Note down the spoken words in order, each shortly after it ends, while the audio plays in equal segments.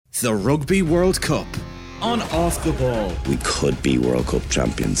The Rugby World Cup on Off the Ball. We could be World Cup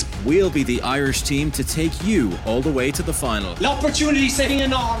champions. We'll be the Irish team to take you all the way to the final. L'opportunity sitting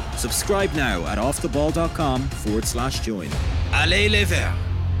in on. Subscribe now at offtheball.com/join. Allez les Verts.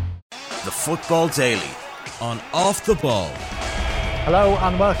 The Football Daily on Off the Ball. Hello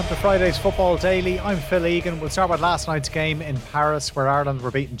and welcome to Friday's Football Daily. I'm Phil Egan. We'll start with last night's game in Paris where Ireland were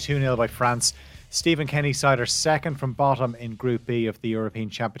beaten 2-0 by France. Stephen Kenny's side are second from bottom in Group B of the European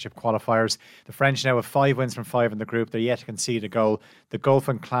Championship qualifiers. The French now have 5 wins from 5 in the group. They're yet to concede a goal. The gulf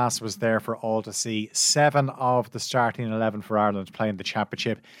and class was there for all to see. 7 of the starting 11 for Ireland playing the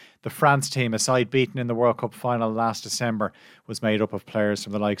Championship. The France team, a side beaten in the World Cup final last December, was made up of players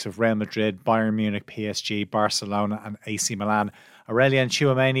from the likes of Real Madrid, Bayern Munich, PSG, Barcelona and AC Milan. Aurélien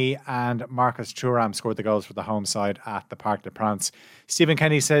Tchouameni and Marcus Thuram scored the goals for the home side at the Parc des Princes. Stephen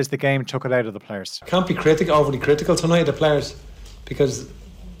Kenny says the game took it out of the players. Can't be overly critical tonight of the players because,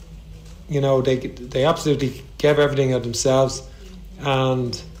 you know, they absolutely gave everything of themselves,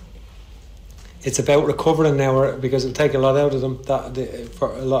 and it's about recovering now because it'll take a lot out of them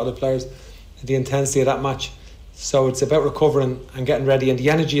for a lot of the players, the intensity of that match. So it's about recovering and getting ready, and the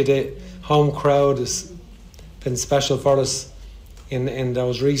energy of the home crowd has been special for us in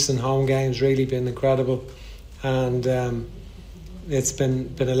those recent home games. Really been incredible, and it's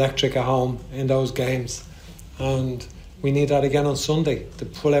been electric at home in those games, and we need that again on Sunday to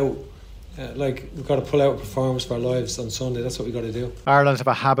pull out. We've got to pull out a performance for our lives on Sunday. That's what we've got to do. Ireland have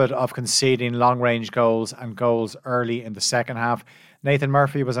a habit of conceding long-range goals and goals early in the second half. Nathan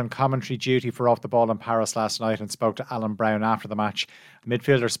Murphy was on commentary duty for Off the Ball in Paris last night and spoke to Alan Brown after the match. The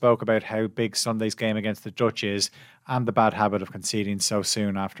midfielder spoke about how big Sunday's game against the Dutch is and the bad habit of conceding so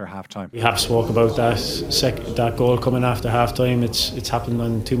soon after half-time. We have spoke about that goal coming after half-time. It's happened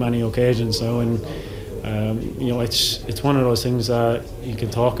on too many occasions now, and it's one of those things that you can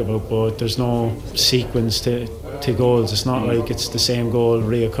talk about, but there's no sequence to goals. It's not like it's the same goal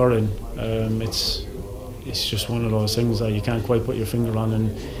reoccurring. It's just one of those things that you can't quite put your finger on,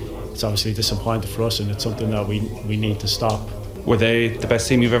 and it's obviously disappointing for us, and it's something that we need to stop. Were they the best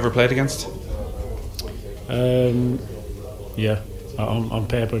team you've ever played against? Yeah, on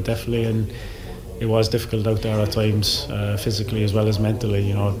paper definitely, and it was difficult out there at times, physically as well as mentally.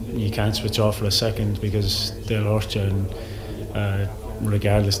 You know, you can't switch off for a second because they'll hurt you, and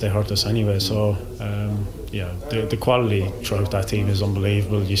regardless they hurt us anyway. So the quality throughout that team is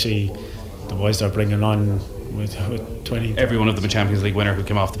unbelievable. You see the boys they're bringing on with 20. Every one of them a Champions League winner who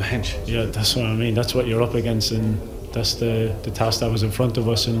came off the bench. Yeah, that's what I mean. That's what you're up against, and that's the task that was in front of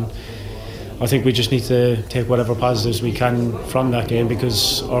us. And I think we just need to take whatever positives we can from that game,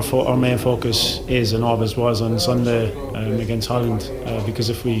 because our main focus is and always was on Sunday against Holland. Because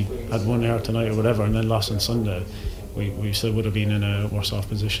if we had won here tonight or whatever and then lost on Sunday, we still would have been in a worse off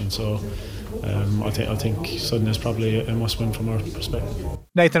position. So I think Sunday's probably a must win from our perspective.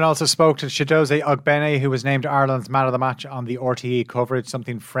 Nathan also spoke to Chidozie Ogbene, who was named Ireland's man of the match on the RTE coverage,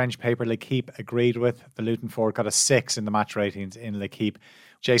 something French paper L'Équipe agreed with. The Luton forward got a 6 in the match ratings in L'Équipe.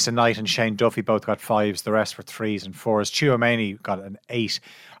 Jason Knight and Shane Duffy both got 5s, the rest were 3s and 4s. Tchouameni got an 8.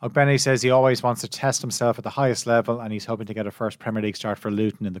 Ogbene says he always wants to test himself at the highest level, and he's hoping to get a first Premier League start for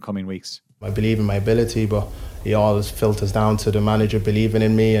Luton in the coming weeks. I believe in my ability, but it always filters down to the manager believing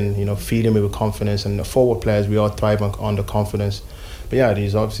in me and, you know, feeding me with confidence. And the forward players, we all thrive on the confidence. But yeah,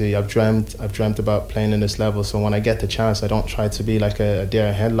 these obviously I've dreamt about playing in this level. So when I get the chance, I don't try to be like a deer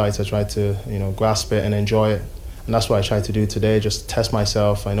in headlights. I try to, you know, grasp it and enjoy it. And that's what I tried to do today, just test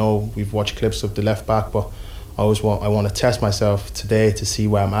myself. I know we've watched clips of the left back, but I want to test myself today to see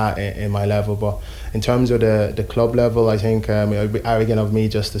where I'm at in my level. But in terms of the club level, I think it would be arrogant of me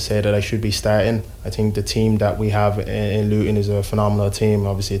just to say that I should be starting. I think the team that we have in Luton is a phenomenal team,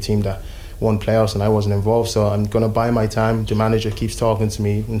 obviously a team that won playoffs and I wasn't involved. So I'm going to buy my time. The manager keeps talking to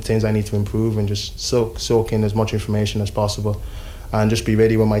me and things I need to improve, and just soak in as much information as possible and just be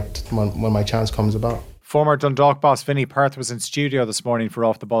ready when my chance comes about. Former Dundalk boss Vinnie Perth was in studio this morning for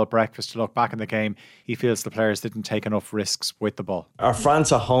Off the Ball breakfast to look back in the game. He feels the players didn't take enough risks with the ball. Are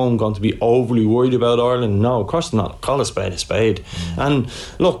France at home going to be overly worried about Ireland? No, of course not. Call a spade a spade. And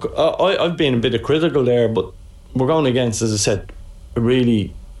look, I've been a bit critical there, but we're going against, as I said, a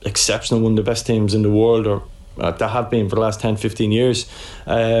really exceptional one of the best teams in the world, or that have been for the last 10-15 years.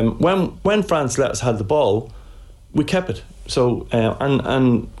 When France let us have the ball, we kept it. So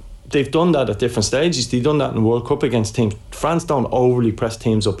and they've done that at different stages. They've done that in the World Cup against teams. France don't overly press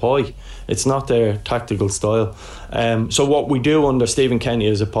teams up high. It's not their tactical style. So what we do under Stephen Kenny,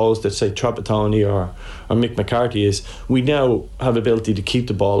 as opposed to, say, Trapattoni or Mick McCarthy, is we now have ability to keep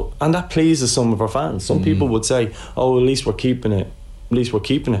the ball, and that pleases some of our fans. Some people would say, oh, at least we're keeping it. least we're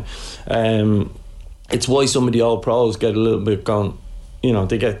keeping it. It's why some of the old pros get a little bit gone, you know,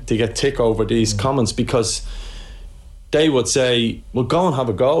 they get tick over these comments, because they would say, well, go and have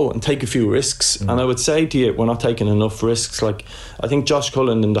a go and take a few risks. And I would say to you, we're not taking enough risks. Like, I think Josh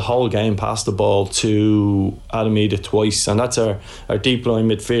Cullen in the whole game passed the ball to Adam Edith twice, and that's our deep line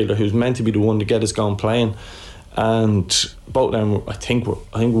midfielder who's meant to be the one to get us going playing. And both of them, I think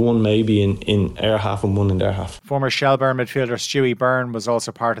one maybe in our half and one in their half. Former Shelbourne midfielder Stewie Byrne was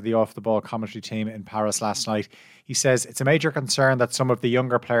also part of the off-the-ball commentary team in Paris last night. He says it's a major concern that some of the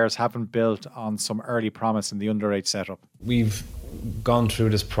younger players haven't built on some early promise in the underage setup. We've gone through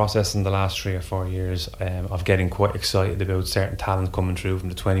this process in the last 3 or 4 years of getting quite excited about certain talent coming through from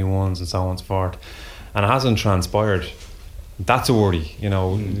the 21s and so on and so forth, and it hasn't transpired. That's a worry, you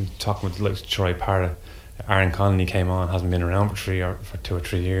know. Talking with like Troy Parra, Aaron Connolly came on, hasn't been around for 2 or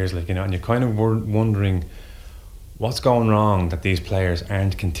 3 years, like, you know, and you're kind of wondering what's going wrong that these players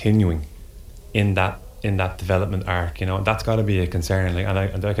aren't continuing in that development arc, you know. That's got to be a concern. Like,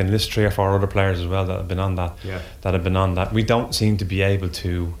 and I can list 3 or 4 other players as well that have been on that. Yeah. That have been on that. We don't seem to be able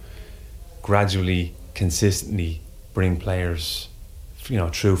to gradually, consistently bring players, you know,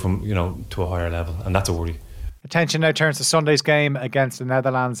 through from, you know, to a higher level, and that's a worry. Attention now turns to Sunday's game against the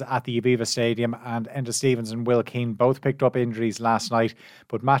Netherlands at the Aviva Stadium, and Enda Stevens and Will Keane both picked up injuries last night,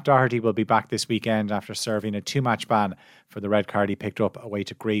 but Matt Doherty will be back this weekend after serving a 2-match ban for the red card he picked up away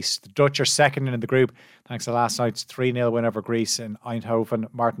to Greece. The Dutch are second in the group thanks to last night's 3-0 win over Greece in Eindhoven.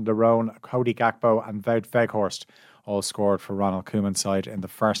 Martin de Roon, Cody Gakpo and Wout Weghorst all scored for Ronald Koeman's side in the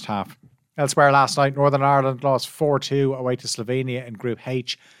first half. Elsewhere last night, Northern Ireland lost 4-2 away to Slovenia in Group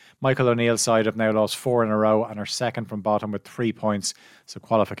H. Michael O'Neill's side have now lost 4 in a row and are second from bottom with 3 points. So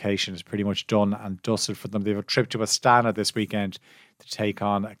qualification is pretty much done and dusted for them. They have a trip to Astana this weekend to take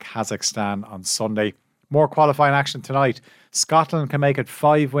on Kazakhstan on Sunday. More qualifying action tonight. Scotland can make it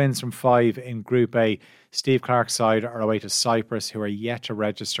 5 wins from 5 in Group A. Steve Clarke's side are away to Cyprus, who are yet to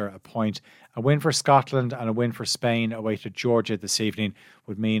register a point. A win for Scotland and a win for Spain away to Georgia this evening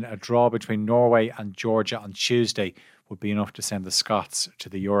would mean a draw between Norway and Georgia on Tuesday would be enough to send the Scots to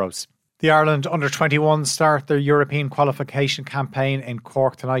the Euros. The Ireland under-21s start their European qualification campaign in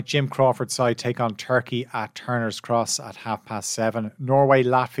Cork tonight. Jim Crawford's side take on Turkey at Turner's Cross at 7:30. Norway,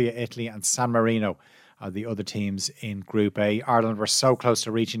 Latvia, Italy and San Marino are the other teams in Group A. Ireland were so close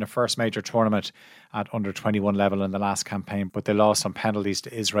to reaching a first major tournament at under-21 level in the last campaign, but they lost on penalties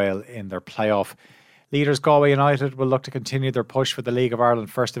to Israel in their playoff. Leaders Galway United will look to continue their push for the League of Ireland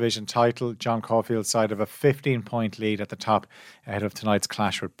First Division title. John Caulfield's side have a 15-point lead at the top ahead of tonight's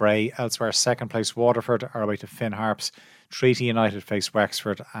clash with Bray. Elsewhere, second place Waterford are away to Finn Harps. Treaty United face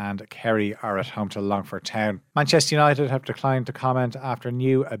Wexford and Kerry are at home to Longford Town. Manchester United have declined to comment after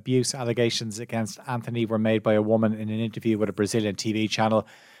new abuse allegations against Anthony were made by a woman in an interview with a Brazilian TV channel.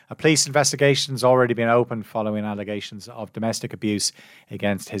 A police investigation has already been opened following allegations of domestic abuse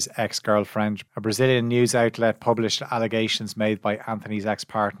against his ex-girlfriend. A Brazilian news outlet published allegations made by Anthony's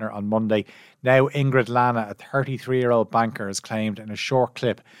ex-partner on Monday. Now Ingrid Lana, a 33-year-old banker, has claimed in a short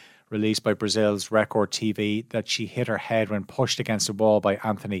clip released by Brazil's Record TV that she hit her head when pushed against a wall by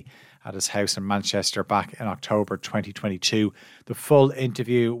Anthony at his house in Manchester back in October 2022. The full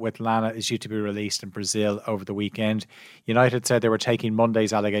interview with Lana is due to be released in Brazil over the weekend. United said they were taking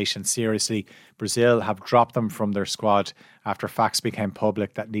Monday's allegations seriously. Brazil have dropped them from their squad after facts became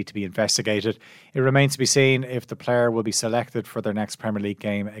public that need to be investigated. It remains to be seen if the player will be selected for their next Premier League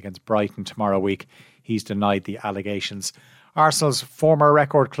game against Brighton tomorrow week. He's denied the allegations. Arsenal's former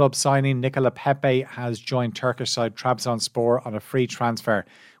record club signing Nicola Pepe has joined Turkish side Trabzonspor on a free transfer,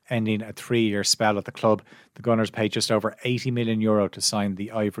 ending a 3-year spell at the club. The Gunners paid just over €80 million to sign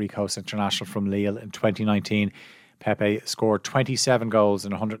the Ivory Coast international from Lille in 2019. Pepe scored 27 goals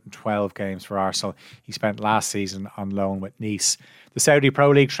in 112 games for Arsenal. He spent last season on loan with Nice. The Saudi Pro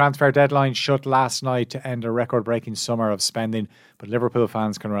League transfer deadline shut last night to end a record-breaking summer of spending, but Liverpool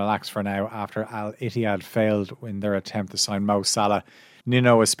fans can relax for now after Al Ittihad failed in their attempt to sign Mo Salah.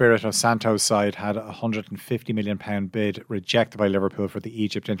 Nuno Espirito Santo's side had a £150 million bid rejected by Liverpool for the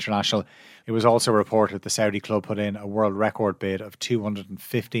Egypt international. It was also reported the Saudi club put in a world record bid of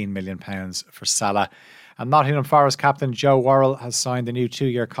 £215 million for Salah. And Nottingham Forest captain Joe Worrell has signed a new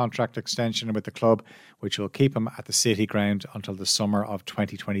 2-year contract extension with the club, which will keep him at the City Ground until the summer of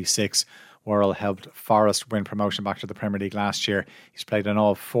 2026. Worrell helped Forest win promotion back to the Premier League last year. He's played in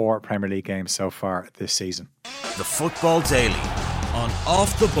all 4 Premier League games so far this season. The Football Daily on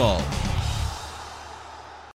Off the Ball.